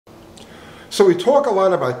So we talk a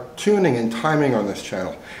lot about tuning and timing on this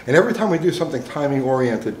channel, and every time we do something timing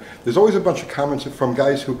oriented, there's always a bunch of comments from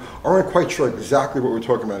guys who aren't quite sure exactly what we're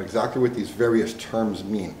talking about, exactly what these various terms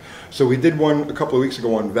mean. So we did one a couple of weeks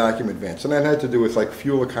ago on vacuum advance, and that had to do with like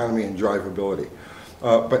fuel economy and drivability.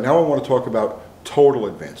 But now I want to talk about total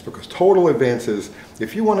advance, because total advance is,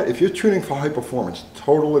 if you're tuning for high performance,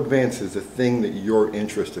 total advance is the thing that you're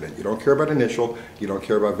interested in. You don't care about initial, you don't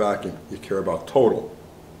care about vacuum, you care about total.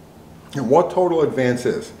 And what total advance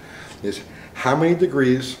is how many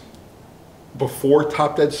degrees before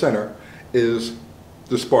top dead center is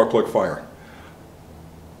the spark plug firing.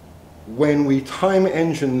 When we time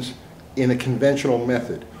engines in a conventional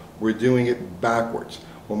method, we're doing it backwards.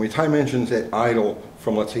 When we time engines at idle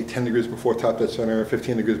from, let's say, 10 degrees before top dead center,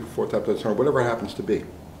 15 degrees before top dead center, whatever it happens to be,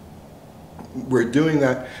 we're doing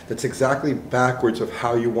that. That's exactly backwards of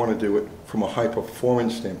how you want to do it from a high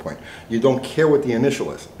performance standpoint. You don't care what the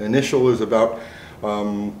initial is. The initial is about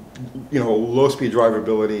low speed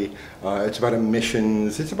drivability. It's about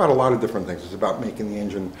emissions. It's about a lot of different things. It's about making the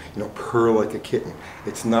engine purr like a kitten.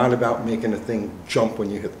 It's not about making the thing jump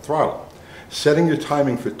when you hit the throttle. Setting your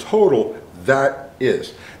timing for total, that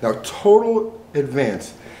is. Now total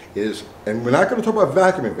advance is, and we're not going to talk about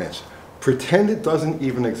vacuum advance. Pretend it doesn't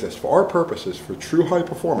even exist. For our purposes, for true high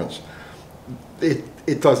performance,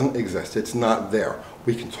 it doesn't exist. It's not there.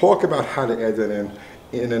 We can talk about how to add that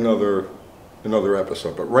in another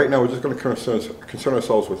episode. But right now we're just going to concern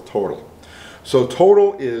ourselves with total. So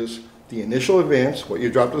total is the initial advance, what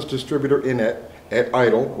you drop this distributor in at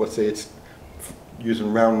idle. Let's say it's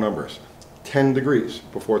using round numbers, 10 degrees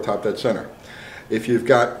before top dead center. If you've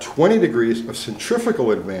got 20 degrees of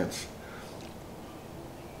centrifugal advance,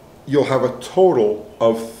 you'll have a total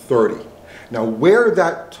of 30. Now where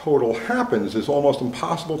that total happens is almost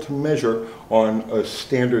impossible to measure on a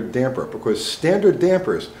standard damper, because standard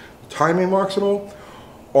dampers, timing marks and all,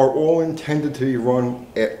 are all intended to be run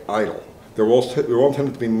at idle. They're all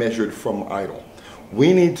intended to be measured from idle.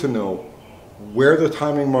 We need to know where the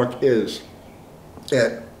timing mark is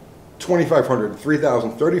at 2,500,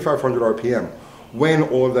 3,000, 3,500 RPM when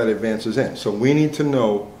all of that advance is in. So we need to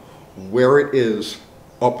know where it is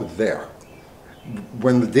up there.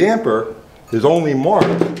 When the damper is only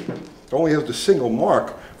marked, it only has the single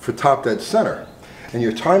mark for top dead center, and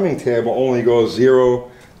your timing tab only goes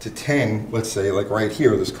 0 to 10, let's say, like right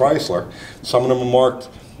here, this Chrysler. Some of them are marked,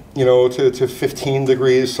 to 15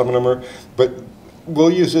 degrees, some of them are, but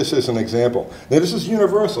we'll use this as an example. Now this is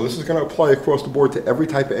universal. This is going to apply across the board to every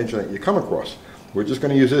type of engine that you come across. We're just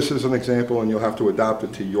going to use this as an example, and you'll have to adapt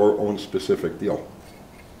it to your own specific deal.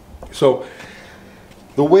 So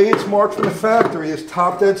the way it's marked from the factory is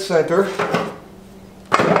top dead center,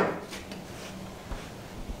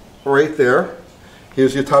 right there.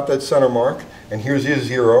 Here's your top dead center mark, and here's your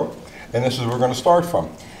 0, and this is where we're going to start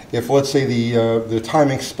from. If, let's say, the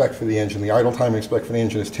timing spec for the engine, the idle timing spec for the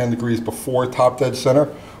engine is 10 degrees before top dead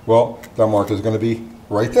center, well, that mark is going to be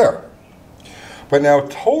right there. But now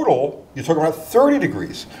total, you're talking about 30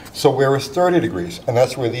 degrees. So where is 30 degrees? And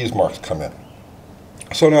that's where these marks come in.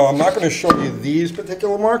 So now I'm not going to show you these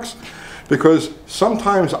particular marks, because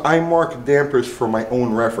sometimes I mark dampers for my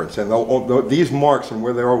own reference, and these marks and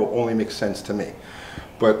where they are will only make sense to me.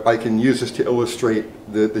 But I can use this to illustrate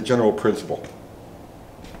the general principle.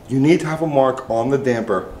 You need to have a mark on the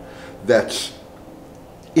damper that's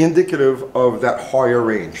indicative of that higher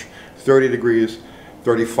range, 30 degrees,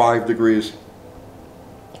 35 degrees.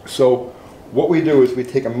 So what we do is we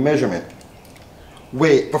take a measurement.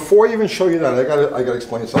 Wait, before I even show you that, I gotta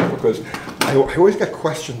explain something, because I always get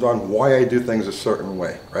questioned on why I do things a certain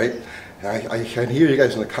way, right? I can hear you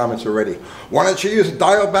guys in the comments already. Why don't you use a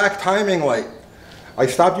dial-back timing light? I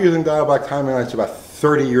stopped using dial-back timing lights about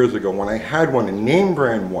 30 years ago. When I had one, a name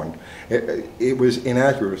brand one, it was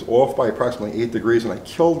inaccurate. It was off by approximately 8 degrees, and I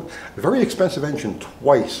killed a very expensive engine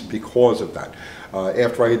twice because of that.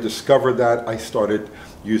 After I had discovered that, I started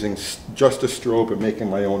using just a strobe and making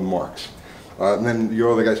my own marks. And then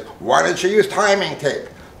your other guys, why don't you use timing tape?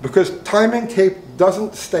 Because timing tape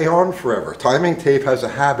doesn't stay on forever. Timing tape has a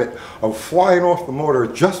habit of flying off the motor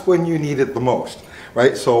just when you need it the most,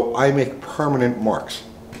 right? So I make permanent marks.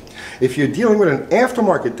 If you're dealing with an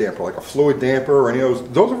aftermarket damper, like a fluid damper or any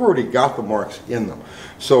of those have already got the marks in them.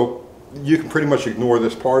 So you can pretty much ignore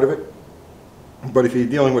this part of it. But if you're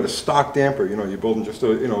dealing with a stock damper, you're building just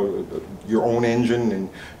your own engine and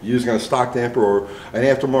you're using a stock damper, or an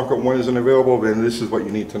aftermarket one isn't available, then this is what you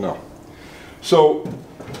need to know. So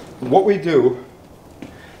what we do,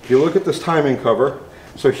 if you look at this timing cover,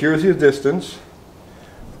 so here's your distance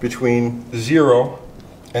between 0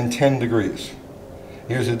 and 10 degrees.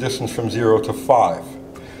 Here's the distance from 0 to 5.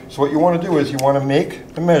 So what you want to do is you want to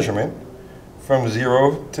make the measurement from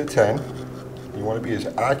 0 to 10. You want to be as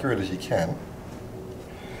accurate as you can.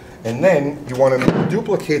 And then you want to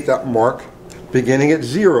duplicate that mark beginning at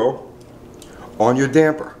 0 on your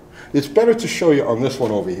damper. It's better to show you on this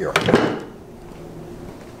one over here.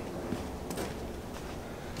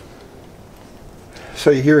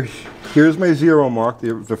 So here's my 0 mark,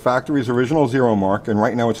 the factory's original 0 mark, and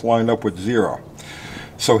right now it's lined up with 0.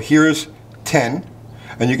 So here's 10,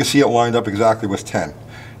 and you can see it lined up exactly with 10.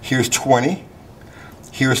 Here's 20,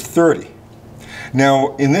 here's 30.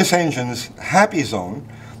 Now in this engine's happy zone,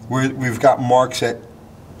 we've got marks at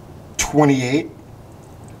 28,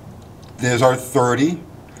 there's our 30,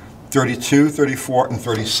 32, 34, and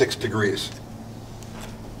 36 degrees.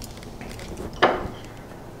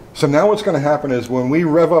 So now what's going to happen is when we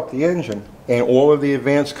rev up the engine and all of the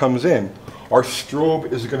advance comes in, our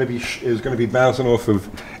strobe is going to be bouncing off of,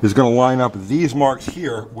 is going to line up these marks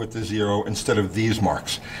here with the 0 instead of these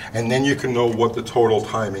marks. And then you can know what the total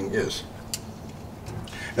timing is.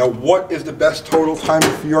 Now what is the best total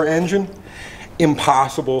timing for your engine?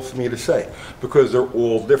 Impossible for me to say because they're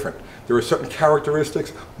all different. There are certain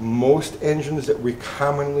characteristics. Most engines that we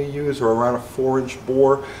commonly use are around a 4-inch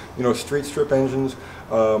bore, street strip engines.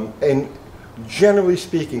 And generally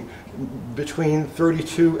speaking, between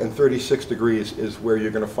 32 and 36 degrees is where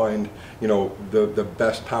you're going to find, the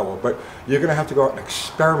best power. But you're going to have to go out and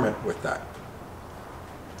experiment with that.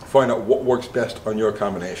 Find out what works best on your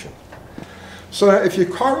combination. So now if your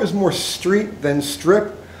car is more street than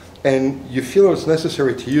strip, and you feel it's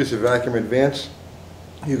necessary to use a vacuum advance,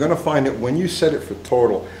 you're going to find that when you set it for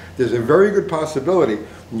total, there's a very good possibility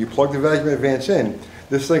when you plug the vacuum advance in,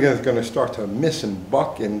 this thing is going to start to miss and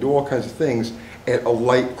buck and do all kinds of things at a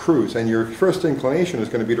light cruise. And your first inclination is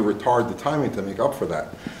going to be to retard the timing to make up for that.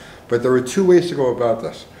 But there are two ways to go about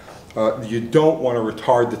this. You don't want to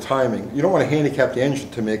retard the timing. You don't want to handicap the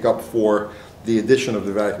engine to make up for the addition of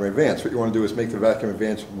the vacuum advance. What you want to do is make the vacuum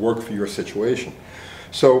advance work for your situation.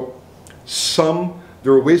 So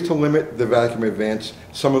there are ways to limit the vacuum advance.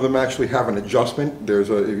 Some of them actually have an adjustment.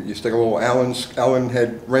 You stick a little Allen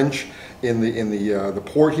head wrench in the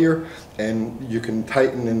port here, and you can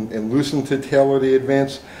tighten and loosen to tailor the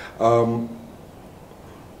advance.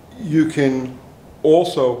 You can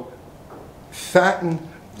also fatten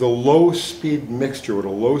the low-speed mixture with a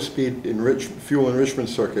low-speed fuel enrichment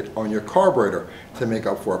circuit on your carburetor to make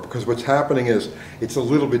up for it, because what's happening is it's a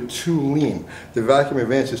little bit too lean. The vacuum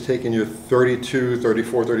advance is taking your 32,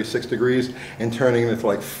 34, 36 degrees and turning it into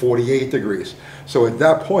like 48 degrees. So at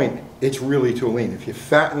that point, it's really too lean. If you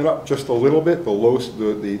fatten it up just a little bit,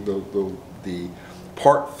 the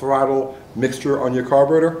part throttle mixture on your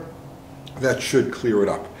carburetor, that should clear it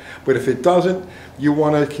up. But if it doesn't, you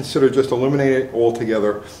want to consider just eliminating it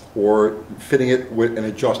altogether or fitting it with an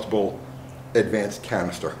adjustable advanced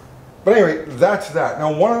canister. But anyway, that's that.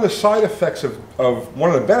 Now, one of the side effects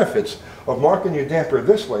one of the benefits of marking your damper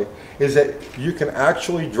this way is that you can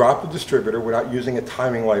actually drop the distributor without using a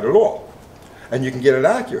timing light at all. And you can get it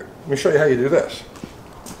accurate. Let me show you how you do this.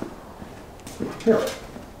 Here,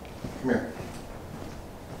 come here.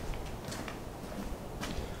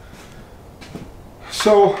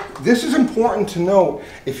 So this is important to know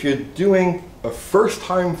if you're doing a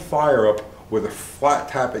first-time fire-up with a flat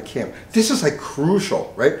tappet cam. This is like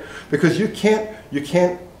crucial, right? Because you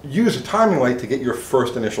can't use a timing light to get your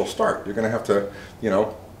first initial start. You're going to have to,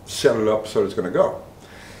 set it up so it's going to go.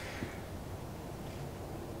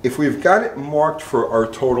 If we've got it marked for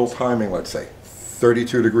our total timing, let's say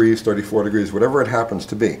 32 degrees, 34 degrees, whatever it happens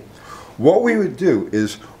to be, what we would do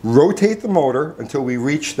is rotate the motor until we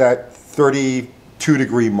reach that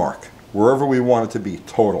 32-degree mark, wherever we want it to be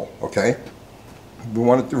total, okay? We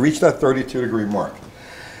want it to reach that 32-degree mark.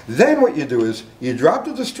 Then what you do is you drop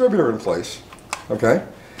the distributor in place, okay?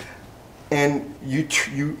 And you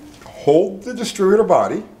hold the distributor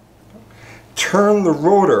body, turn the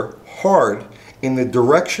rotor hard in the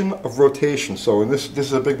direction of rotation. So this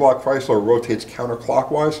is a big block Chrysler, it rotates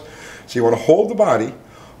counterclockwise. So you want to hold the body,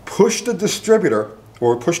 push the distributor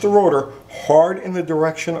or push the rotor hard in the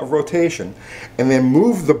direction of rotation, and then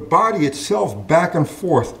move the body itself back and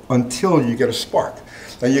forth until you get a spark.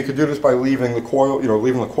 Now you could do this by leaving the coil,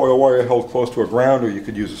 leaving the coil wire held close to a ground, or you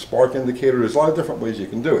could use a spark indicator. There's a lot of different ways you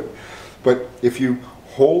can do it. But if you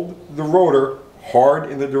hold the rotor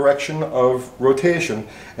hard in the direction of rotation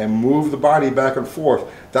and move the body back and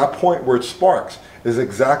forth, that point where it sparks is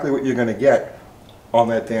exactly what you're going to get on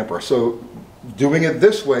that damper. So doing it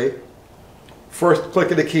this way, first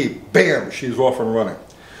click of the key, bam, she's off and running.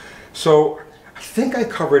 So I think I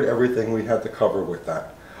covered everything we had to cover with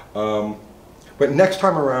that. But But next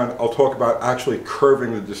time around, I'll talk about actually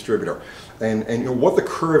curving the distributor and you know, what the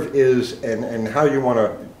curve is and how you want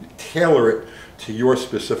to tailor it to your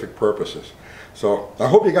specific purposes. So I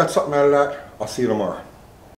hope you got something out of that. I'll see you tomorrow.